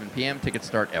starts at 7 p.m. Tickets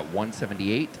start at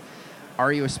 $178.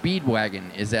 REO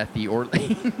Speedwagon is at the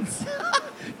Orleans.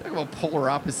 Talk about polar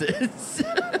opposites.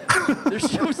 Their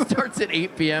show starts at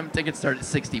 8 p.m. Tickets start at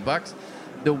 $60.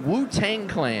 The Wu-Tang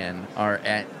Clan are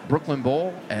at Brooklyn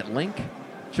Bowl at Link.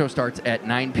 Show starts at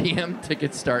 9 p.m.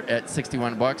 Tickets start at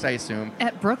 $61, I assume.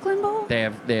 At Brooklyn Bowl? They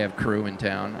have crew in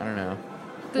town. I don't know.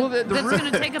 That's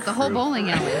going to take up the whole bowling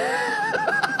alley.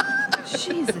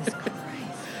 Jesus Christ.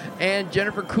 And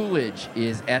Jennifer Coolidge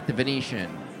is at the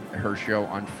Venetian. Her show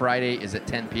on Friday is at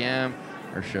 10 p.m.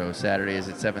 Her show Saturday is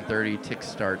at 7:30. Tickets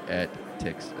start at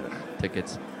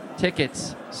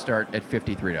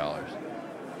 $53.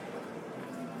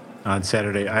 On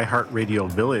Saturday, iHeartRadio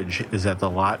Village is at the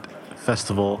Lot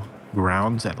Festival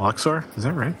grounds at Luxor. Is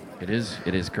that right? It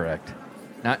is correct.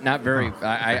 Not very.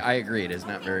 I agree. It is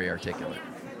not very articulate.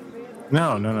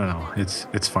 No.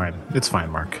 It's fine. It's fine,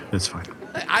 Mark. It's fine.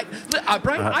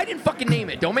 Brian, I didn't fucking name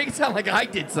it. Don't make it sound like I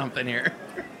did something here.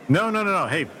 No.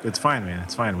 Hey, it's fine, man.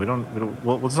 It's fine.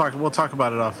 We'll talk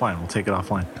about it offline. We'll take it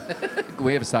offline.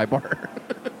 We have a sidebar.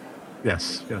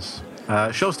 Yes.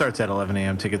 Show starts at 11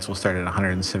 a.m. Tickets will start at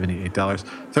 $178.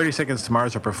 30 Seconds to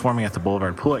Mars are performing at the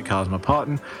Boulevard Pool at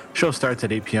Cosmopolitan. Show starts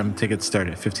at 8 p.m. Tickets start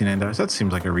at $59. That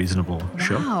seems like a reasonable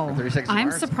show. Wow. 30 Seconds to I'm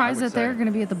Mars, surprised I would that they're say. going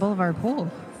to be at the Boulevard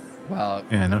Pool. Well,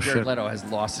 Yeah, no Jared shit. Leto has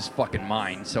lost his fucking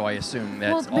mind, so I assume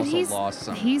that's but also lost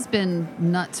some. He's been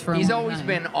nuts for a He's long always time.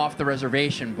 been off the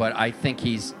reservation, but I think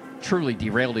he's truly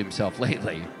derailed himself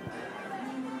lately.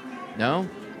 No?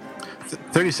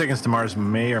 30 Seconds to Mars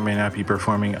may or may not be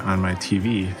performing on my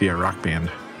TV via Rock Band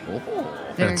There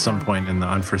you at some go. point in the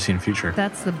unforeseen future.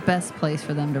 That's the best place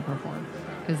for them to perform.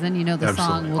 Because then you know the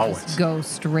Absolutely, song will always. just go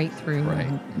straight through. Right.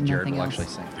 And Jared nothing will else. actually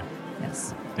sing.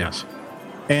 Yes. Yes.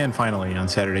 And finally, on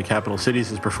Saturday, Capital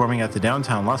Cities is performing at the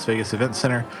downtown Las Vegas Event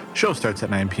Center. Show starts at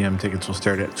 9 p.m. Tickets will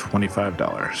start at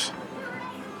 $25.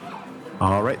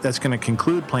 All right, that's going to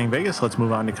conclude Playing Vegas. Let's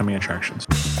move on to coming attractions.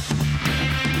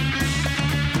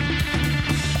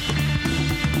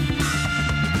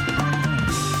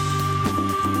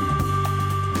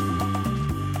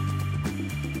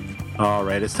 All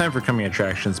right, it's time for Coming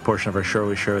Attractions, portion of our show where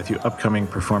we share with you upcoming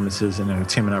performances and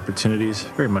entertainment opportunities,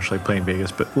 very much like Playing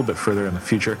Vegas, but a little bit further in the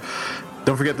future.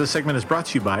 Don't forget this segment is brought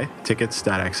to you by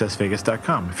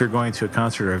tickets.accessvegas.com. If you're going to a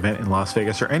concert or event in Las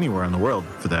Vegas or anywhere in the world,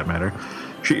 for that matter,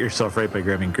 treat yourself right by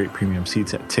grabbing great premium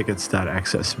seats at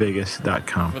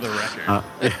tickets.accessvegas.com. For the record.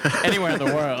 Anywhere in the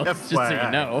world, just so you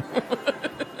FYI. know.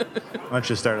 Why don't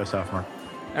you start us off, Mark?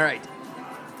 All right.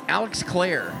 Alex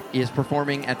Clare is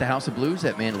performing at the House of Blues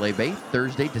at Mandalay Bay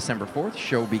Thursday, December 4th.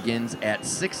 Show begins at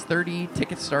 6:30.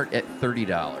 Tickets start at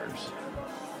 $30.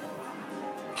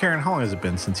 Karen, how long has it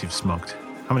been since you've smoked?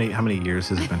 How many years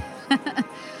has it been?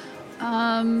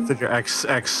 It's like your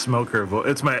ex-smoker voice.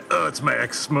 It's my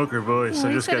ex-smoker voice. Well, I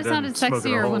he just said got it sounded done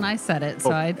smoking a sexier whole. when I said it,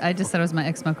 so I just said it was my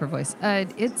ex-smoker voice.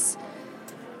 It's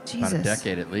Jesus. About a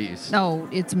decade at least. No,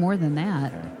 it's more than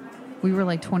that. We were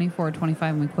like 24 or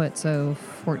 25 when we quit, so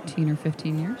 14 or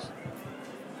 15 years.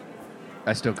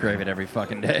 I still crave it every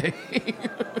fucking day.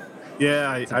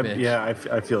 Yeah, I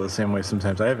feel the same way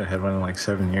sometimes. I haven't had one in like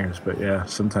 7 years, but yeah,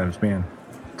 sometimes, man,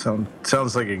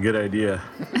 sounds like a good idea.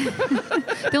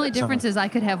 The only difference is I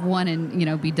could have one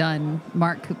and be done.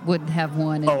 Mark would have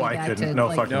one. And be I back couldn't. to, No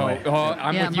like, fucking way. Oh,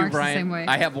 I'm Yeah, with you, Mark's the Brian. same way.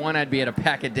 I have one. I'd be at a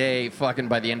pack a day. Fucking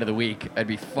by the end of the week, I'd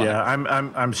be fucked. Yeah,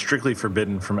 I'm strictly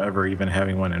forbidden from ever even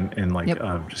having one in like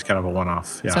Yep. just kind of a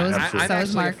one-off. Yeah, So is- absolutely. I'm So is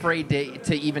actually Mark. afraid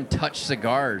to even touch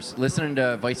cigars. Listening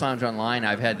to Vice Lounge Online,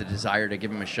 I've had the desire to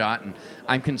give them a shot, and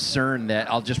I'm concerned that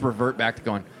I'll just revert back to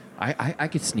going, I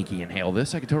could sneaky inhale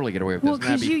this. I could totally get away with Well, this.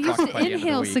 and I'd because be you used fucked to by the end of the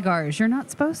inhale week. cigars. You're not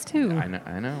supposed to. I know.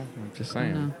 I'm just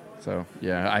saying. know. So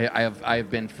yeah, I have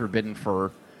been forbidden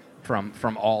from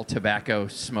all tobacco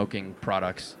smoking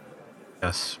products.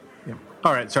 Yes. Yep.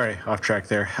 All right. Sorry, off track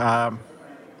there. Where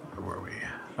were we?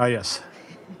 Oh, yes.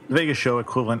 The Vegas show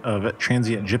equivalent of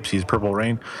Transient Gypsies Purple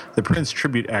Rain, the Prince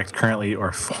Tribute Act currently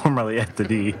or formerly at the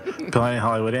D, Planet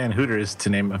Hollywood, and Hooters, to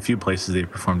name a few places they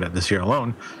performed at this year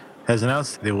alone, has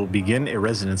announced they will begin a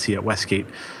residency at Westgate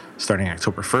starting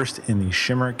October 1st in the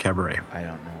Shimmer Cabaret. I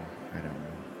don't know.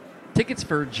 Tickets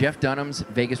for Jeff Dunham's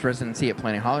Vegas residency at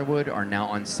Planet Hollywood are now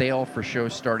on sale for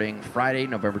shows starting Friday,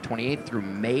 November 28th through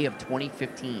May of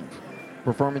 2015.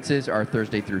 Performances are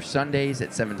Thursday through Sundays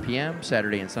at 7 p.m.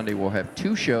 Saturday and Sunday we'll have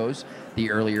 2 shows, the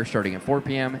earlier starting at 4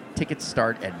 p.m. Tickets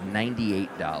start at $98.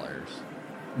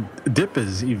 Dip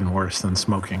is even worse than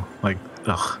smoking. Like,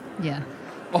 ugh. Yeah.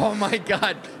 Oh my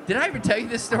God. Did I ever tell you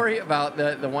this story about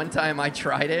the one time I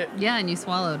tried it? Yeah, and you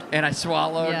swallowed. And I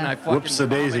swallowed Yeah. and I fucking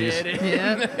Whoops-a-daisies. vomited.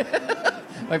 Yeah.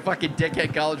 My fucking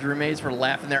dickhead college roommates were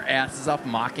laughing their asses off,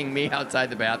 mocking me outside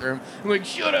the bathroom. I'm like,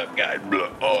 shut up, guys.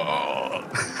 Oh.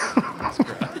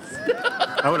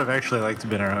 I would have actually liked to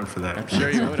have been around for that. I'm sure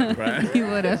you would have, Brian. You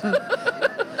would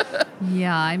have.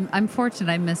 Yeah, I'm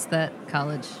fortunate I missed that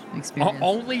college experience.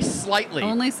 Only slightly.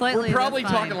 Only slightly, We're probably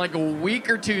that's fine. talking like a week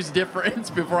or two's difference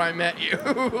before I met you.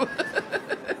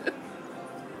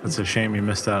 It's a shame you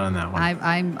missed out on that one.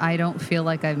 I don't feel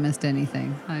like I've missed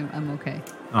anything. I'm okay.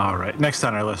 All right. Next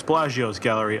on our list, Bellagio's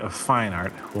Gallery of Fine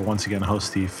Art will once again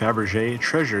host the Fabergé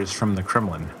Treasures from the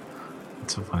Kremlin.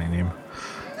 That's a funny name.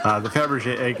 The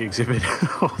Fabergé egg exhibit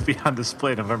will be on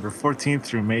display November 14th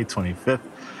through May 25th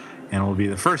and will be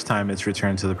the first time it's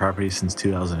returned to the property since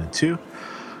 2002.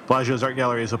 Bellagio's Art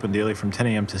Gallery is open daily from 10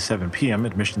 a.m. to 7 p.m.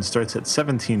 Admission starts at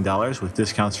 $17 with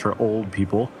discounts for old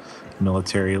people,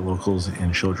 military, locals,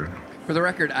 and children. For the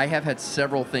record, I have had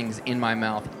several things in my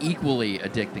mouth equally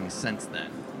addicting since then.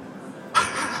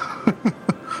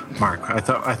 Mark, I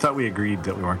thought we agreed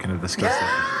that we weren't going to discuss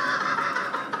that.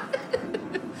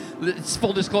 It's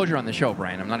full disclosure on the show,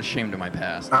 Brian. I'm not ashamed of my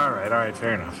past. All right,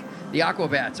 fair enough. The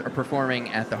Aquabats are performing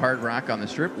at the Hard Rock on the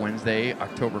Strip Wednesday,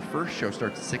 October 1st. Show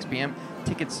starts at 6 p.m.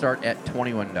 Tickets start at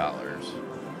 $21.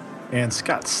 And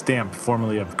Scott Stamp,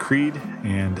 formerly of Creed,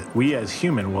 and We As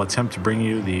Human will attempt to bring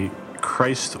you the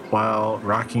Christ while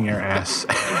rocking your ass.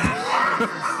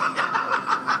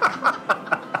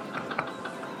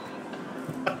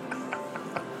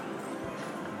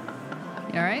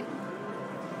 You all right?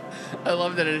 I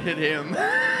love that it hit him.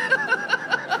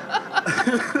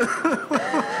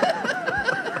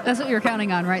 That's what you're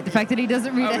counting on, right? The fact that he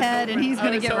doesn't read I was ahead and hoping- he's I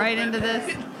going to was get right hoping. into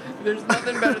this. There's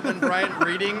nothing better than Brian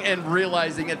reading and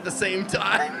realizing at the same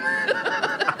time.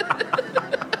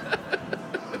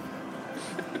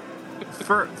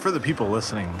 For the people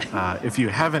listening, if you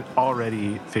haven't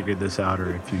already figured this out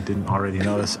or if you didn't already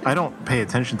notice, I don't pay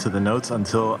attention to the notes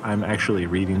until I'm actually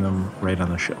reading them right on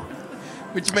the show.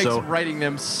 Which makes So- writing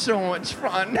them so much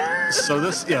fun. So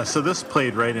this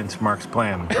played right into Mark's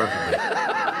plan perfectly.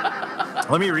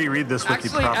 Let me reread this with the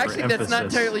proper Actually, emphasis. that's not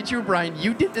entirely true, Brian.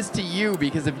 You did this to you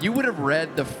because if you would have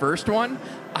read the first one,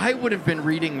 I would have been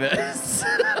reading this.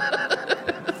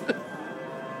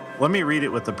 Let me read it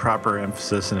with the proper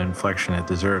emphasis and inflection it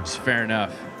deserves. Fair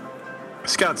enough.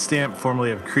 Scott Stamp,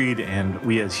 formerly of Creed, and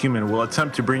We As Human will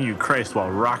attempt to bring you Christ while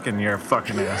rocking your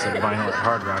fucking ass at Vinyl at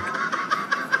Hard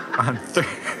Rock on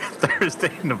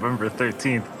Thursday, November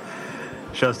 13th.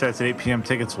 Show starts at 8 p.m.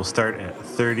 Tickets will start at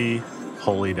 $30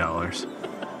 holy dollars.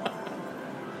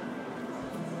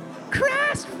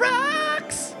 Christ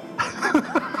rocks!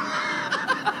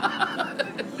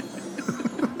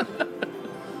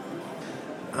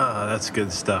 That's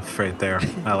good stuff right there.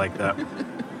 I like that.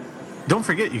 Don't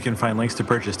forget, you can find links to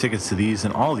purchase tickets to these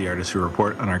and all the artists who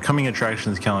report on our coming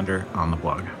attractions calendar on the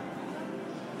blog.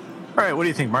 All right, what do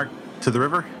you think, Mark? To the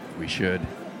river? We should.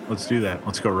 Let's do that.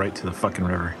 Let's go right to the fucking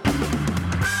river.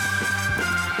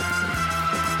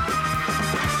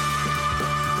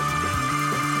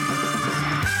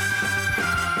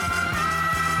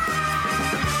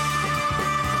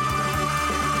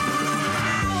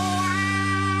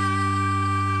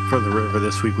 For the river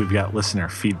this week, we've got listener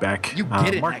feedback. You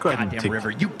get in Mark, that go ahead and goddamn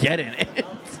river. You get in it.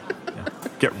 Yeah,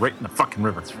 get right in the fucking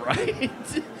river. That's right.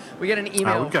 We got an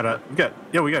email. We got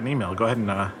an email. Go ahead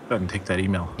and take that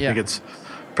email. Yeah. I think it's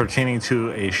pertaining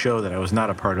to a show that I was not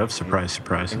a part of. Surprise,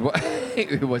 surprise.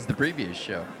 It was the previous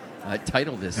show,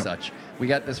 titled as such. We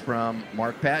got this from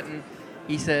Mark Patton.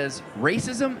 He says,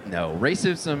 racism? No.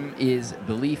 Racism is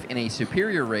belief in a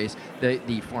superior race.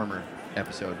 The former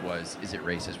episode was, is it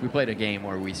racist? We played a game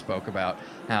where we spoke about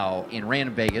how in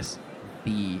Random Vegas,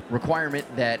 the requirement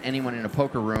that anyone in a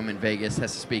poker room in Vegas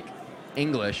has to speak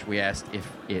English, we asked if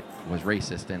it was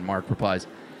racist, and Mark replies,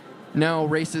 no,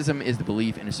 racism is the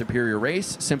belief in a superior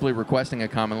race. Simply requesting a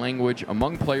common language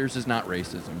among players is not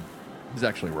racism. He's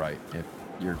actually right if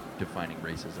you're defining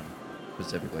racism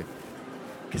specifically.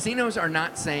 Casinos are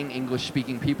not saying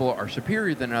English-speaking people are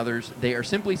superior than others. They are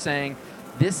simply saying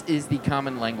this is the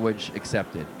common language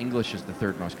accepted. English is the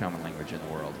third most common language in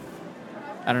the world.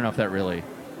 I don't know if that really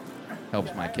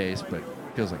helps my case, but it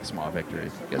feels like a small victory.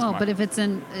 Well, but if it's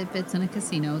in a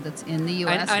casino that's in the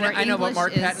U.S., I know, but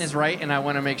Mark Patton is right, and I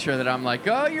want to make sure that I'm like,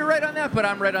 oh, you're right on that, but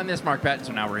I'm right on this, Mark Patton,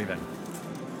 so now we're even.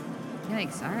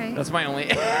 Yikes! All right. That's my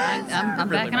only. I'm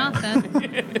really backing off then.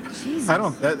 Jesus. I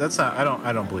don't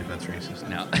believe that's racist.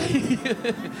 No.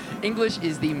 English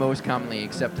is the most commonly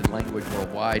accepted language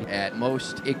worldwide. At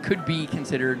most, it could be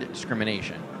considered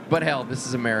discrimination. But hell, this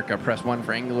is America. Press 1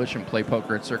 for English and play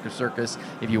poker at Circus Circus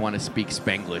if you want to speak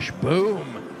Spanglish.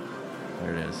 Boom.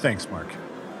 There it is. Thanks, Mark.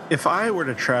 If I were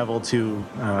to travel to,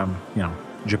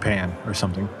 Japan or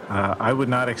something, I would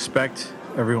not expect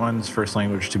everyone's first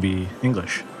language to be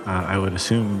English. I would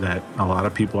assume that a lot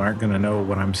of people aren't going to know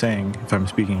what I'm saying if I'm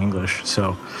speaking English.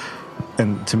 So,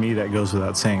 and to me, that goes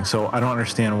without saying. So I don't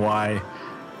understand why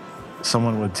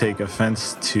someone would take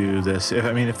offense to this.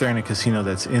 If they're in a casino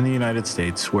that's in the United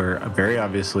States, where very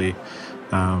obviously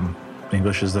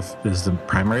English is the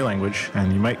primary language,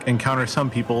 and you might encounter some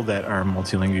people that are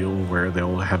multilingual where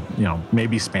they'll have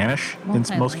maybe Spanish in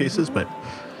most cases, but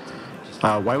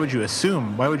why would you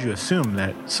assume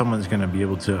that someone's going to be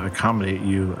able to accommodate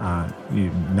you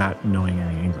not knowing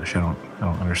any English? I don't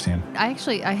understand.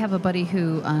 I have a buddy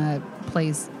who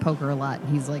plays poker a lot.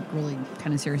 He's like really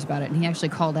kind of serious about it, and he actually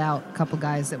called out a couple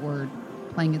guys that were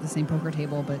playing at the same poker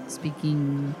table but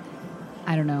speaking,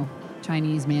 I don't know,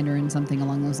 Chinese, Mandarin, something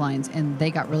along those lines, and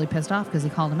they got really pissed off because he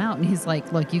called them out, and he's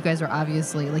like, look, you guys are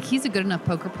obviously, like, he's a good enough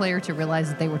poker player to realize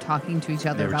that they were talking to each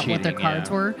other about cheating, what their cards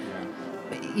were.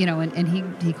 And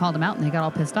he called them out, and they got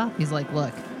all pissed off. He's like,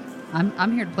 look,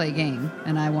 I'm here to play a game,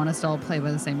 and I want us to all play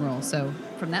by the same rules. So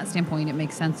from that standpoint, it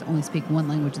makes sense to only speak one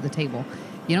language at the table.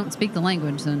 You don't speak the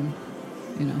language, then,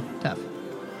 tough.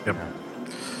 Yep.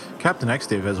 Captain X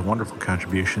Dave has a wonderful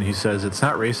contribution. He says, it's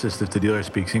not racist if the dealer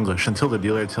speaks English until the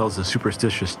dealer tells the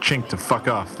superstitious chink to fuck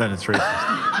off. Then it's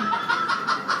racist.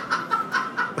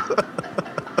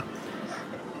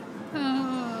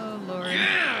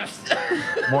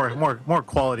 More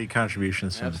quality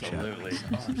contributions in the chat. Absolutely.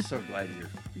 Oh, I'm so glad you're.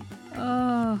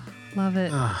 Oh, love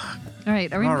it. All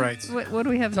right. All right. What do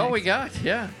we have That's next? all we got.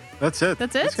 Yeah. That's it.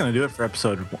 That's it? That's going to do it for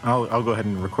episode. I'll go ahead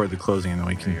and record the closing, and then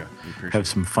we can have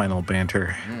some final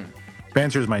banter.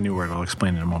 Banter is my new word. I'll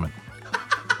explain in a moment.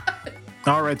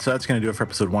 All right, so that's going to do it for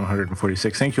episode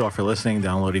 146. Thank you all for listening,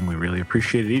 downloading. We really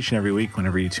appreciate it each and every week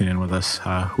whenever you tune in with us.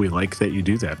 We like that you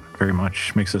do that very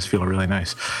much. Makes us feel really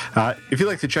nice. If you'd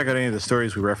like to check out any of the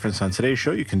stories we referenced on today's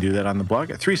show, you can do that on the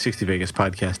blog at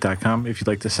 360vegaspodcast.com. If you'd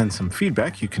like to send some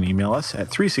feedback, you can email us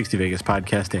at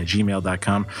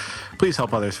 360vegaspodcast@gmail.com. Please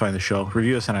help others find the show.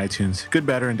 Review us on iTunes. Good,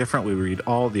 bad, or indifferent. We read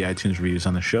all the iTunes reviews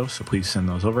on the show, so please send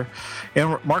those over.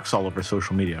 And Mark's all over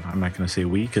social media. I'm not going to say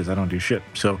we because I don't do shit.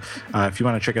 So if you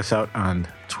want to check us out on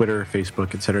Twitter,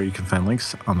 Facebook, etc., you can find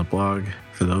links on the blog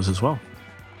for those as well.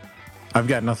 I've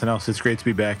got nothing else. It's great to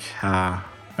be back. I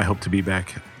hope to be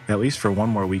back at least for one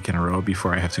more week in a row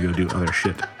before I have to go do other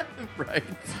shit. Right.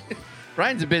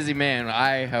 Brian's a busy man.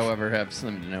 I, however, have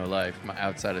slim to no life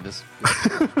outside of this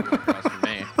across from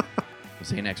me. We'll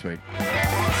see you next week.